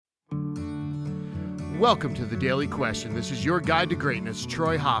Welcome to the Daily Question. This is your guide to greatness,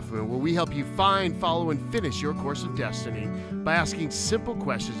 Troy Hoffman, where we help you find, follow, and finish your course of destiny by asking simple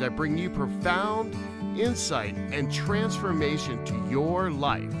questions that bring you profound insight and transformation to your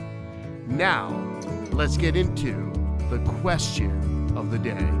life. Now, let's get into the question of the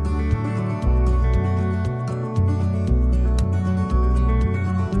day.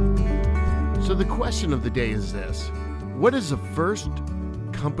 So the question of the day is this: what is the first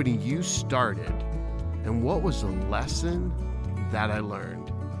company you started, and what was the lesson that I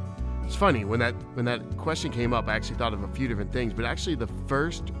learned? It's funny, when that question came up, I actually thought of a few different things, but actually the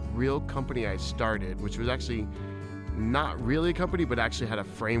first real company I started, which was actually not really a company, but actually had a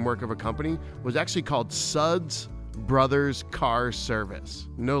framework of a company, was actually called Suds Brothers Car Service.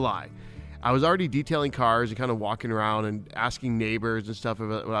 No lie. I was already detailing cars and kind of walking around and asking neighbors and stuff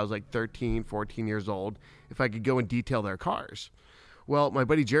when I was like 13, 14 years old, if I could go and detail their cars. Well, my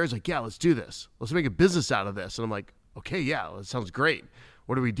buddy Jared's like, yeah, let's do this. Let's make a business out of this. And I'm like, okay, yeah, that sounds great.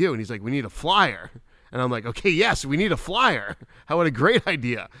 What do we do? And he's like, we need a flyer. And I'm like, okay, yes, we need a flyer. What a great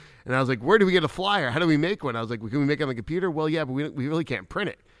idea. And I was like, where do we get a flyer? How do we make one? I was like, can we make it on the computer? Well, yeah, but we really can't print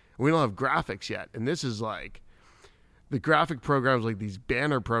it. We don't have graphics yet. And this is like, the graphic programs, like these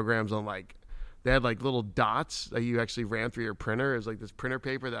banner programs on like, they had like little dots that you actually ran through your printer. It was like this printer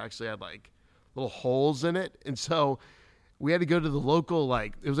paper that actually had like little holes in it. And so we had to go to the local,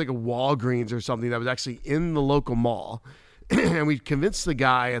 like, it was like a Walgreens or something that was actually in the local mall. And we convinced the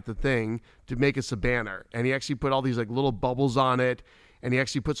guy at the thing to make us a banner. And he actually put all these like little bubbles on it. And he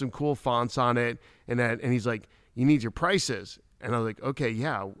actually put some cool fonts on it. And he's like, you need your prices. And I was like, okay,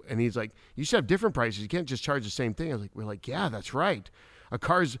 yeah. And he's like, you should have different prices. You can't just charge the same thing. I was like, we're like, yeah, that's right. A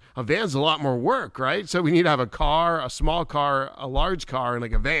van's a lot more work, right? So we need to have a car, a small car, a large car, and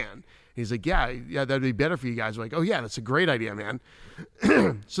like a van. He's like, yeah, that'd be better for you guys. We're like, oh yeah, that's a great idea, man.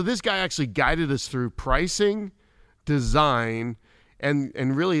 So this guy actually guided us through pricing, design,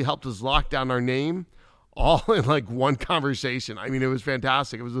 and really helped us lock down our name all in like one conversation. I mean, it was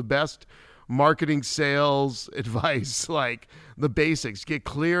fantastic. It was the best marketing sales advice, like the basics. Get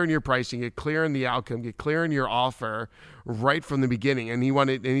clear in your pricing, get clear in the outcome, get clear in your offer right from the beginning. And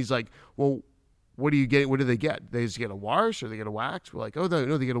he's like, well, what do you get? What do they get? They just get a wash or they get a wax? We're like, oh,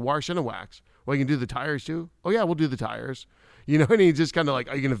 no, they get a wash and a wax. Well, you can do the tires too? Oh yeah, we'll do the tires. You know, and he's just kind of like,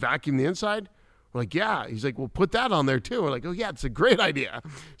 are you going to vacuum the inside? We're like, yeah. He's like, well, put that on there too. We're like, oh yeah, it's a great idea.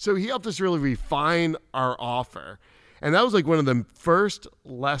 So he helped us really refine our offer. And that was like one of the first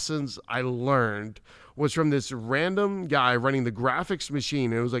lessons I learned was from this random guy running the graphics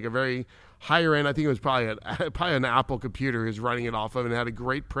machine. It was like a very higher end. I think it was probably an Apple computer he was running it off of, and it had a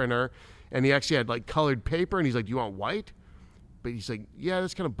great printer. And he actually had like colored paper, and he's like, do you want white? But he's like, yeah,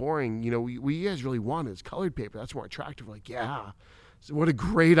 that's kind of boring. You know, what you guys really want is colored paper. That's more attractive. We're like, yeah. So what a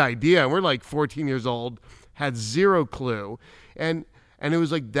great idea. And we're like 14 years old, had zero clue. And it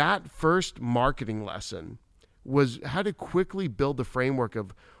was like that first marketing lesson was how to quickly build the framework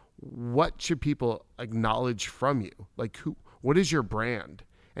of what should people acknowledge from you? Like, what is your brand?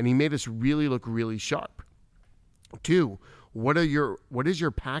 And he made us really look really sharp. 2, what is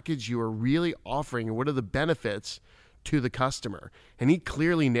your package you are really offering, and what are the benefits to the customer? And he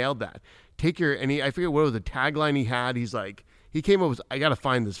clearly nailed that. I forget what was the tagline he had. He's like, he came up with, I got to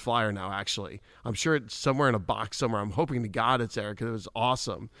find this flyer now, actually. I'm sure it's somewhere in a box somewhere. I'm hoping to God it's there because it was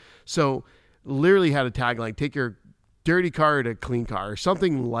awesome. So literally had a tagline, take your dirty car to a clean car, or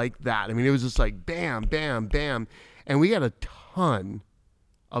something like that. I mean, it was just like bam, bam, bam. And we got a ton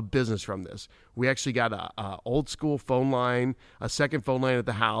of business from this. We actually got a old school phone line, a second phone line at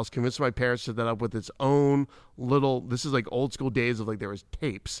the house, convinced my parents to set that up with its own little, this is like old school days of like there was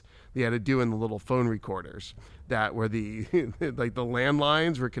tapes they had to do in the little phone recorders that were the, like the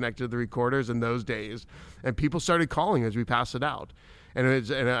landlines were connected to the recorders in those days. And people started calling as we passed it out. And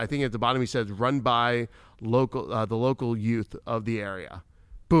I think at the bottom he says, run by the local youth of the area.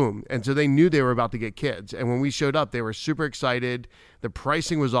 Boom. And so they knew they were about to get kids. And when we showed up, they were super excited. The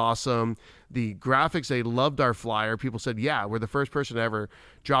pricing was awesome. The graphics, they loved our flyer. People said, yeah, we're the first person to ever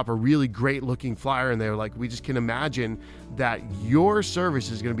drop a really great looking flyer. And they were like, we just can imagine that your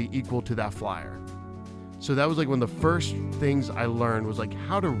service is going to be equal to that flyer. So that was like one of the first things I learned was like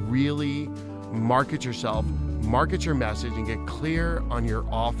how to really market yourself, market your message, and get clear on your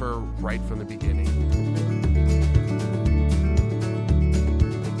offer right from the beginning.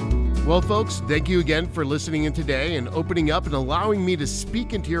 Well, folks, thank you again for listening in today and opening up and allowing me to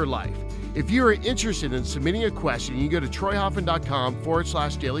speak into your life. If you are interested in submitting a question, you can go to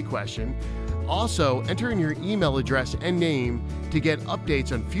troyhoffman.com/daily question. Also, enter in your email address and name to get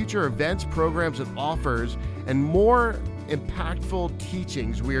updates on future events, programs, and offers, and more impactful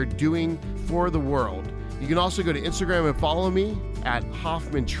teachings we are doing for the world. You can also go to Instagram and follow me at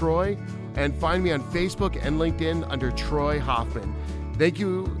Hoffman Troy, and find me on Facebook and LinkedIn under Troy Hoffman. Thank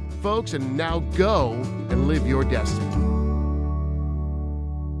you, folks, and now go and live your destiny.